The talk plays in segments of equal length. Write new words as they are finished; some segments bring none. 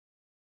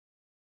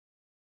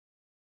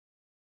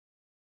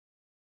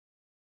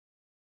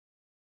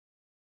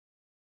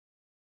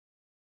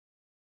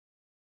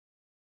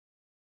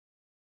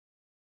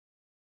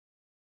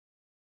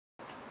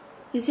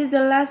This is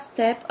the last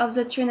step of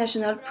the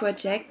Trinational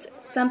project,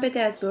 St.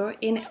 Petersburg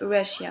in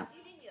Russia.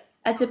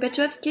 At the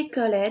Petrovsky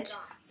College,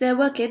 they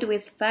worked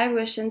with 5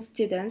 Russian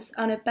students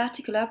on a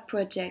particular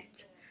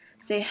project.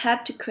 They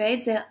had to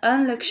create their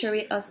own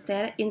luxury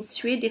hostel in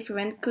 3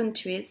 different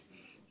countries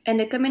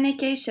and a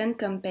communication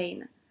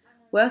campaign.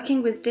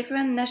 Working with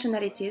different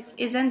nationalities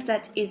isn't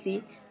that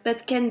easy,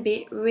 but can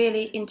be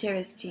really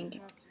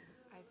interesting.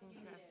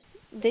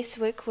 This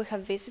week we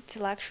have visited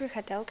luxury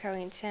hotel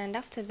Carinthia, and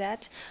after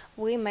that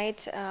we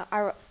made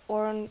our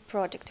own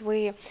project.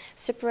 We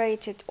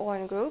separated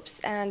own groups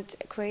and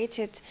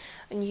created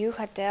a new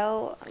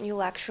hotel, new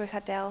luxury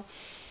hotel,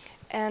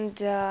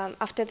 and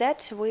after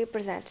that we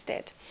presented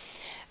it.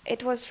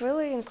 It was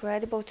really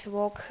incredible to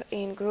work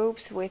in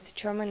groups with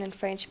German and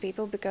French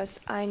people because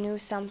I knew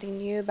something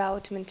new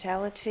about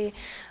mentality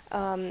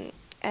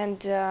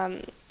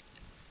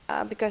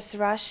because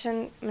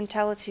Russian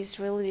mentality is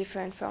really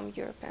different from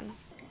European.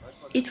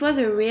 It was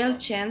a real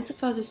chance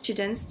for the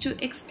students to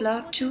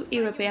explore 2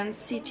 European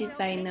cities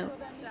by now.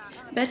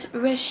 But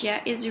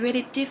Russia is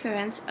really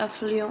different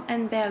of Lyon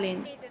and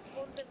Berlin.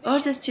 All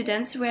the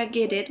students were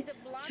guided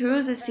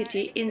through the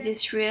city in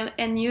this real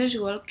and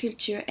unusual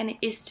culture and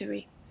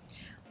history.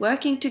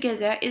 Working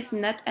together is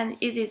not an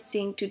easy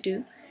thing to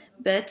do,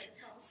 but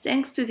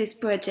thanks to this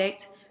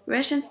project,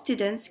 Russian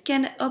students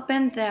can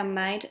open their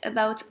mind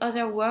about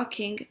other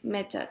working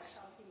methods.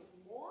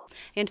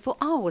 And for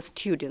our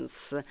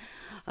students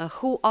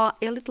who are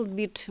a little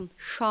bit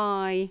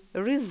shy,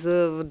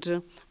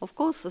 reserved, of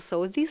course,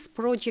 so this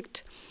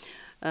project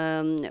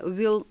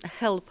will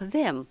help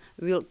them,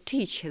 will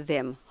teach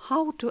them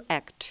how to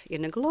act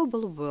in a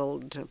global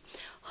world,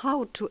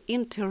 how to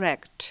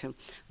interact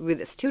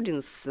with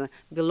students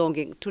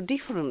belonging to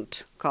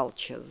different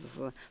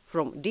cultures,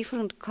 from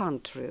different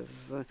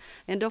countries.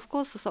 And of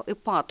course, so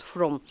apart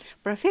from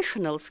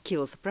professional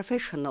skills,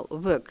 professional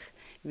work,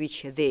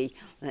 which they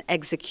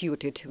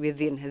executed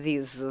within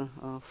these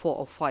 4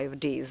 or 5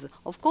 days.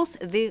 Of course,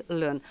 they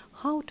learn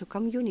how to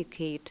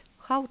communicate,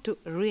 how to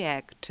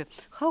react,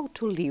 how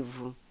to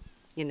live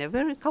in a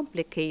very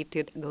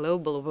complicated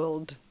global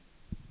world.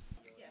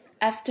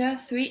 After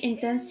 3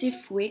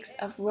 intensive weeks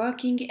of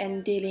working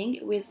and dealing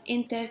with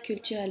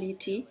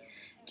interculturality,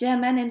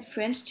 German and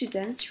French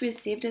students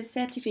received a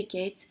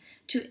certificate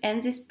to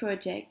end this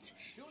project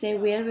they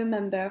will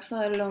remember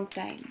for a long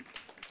time.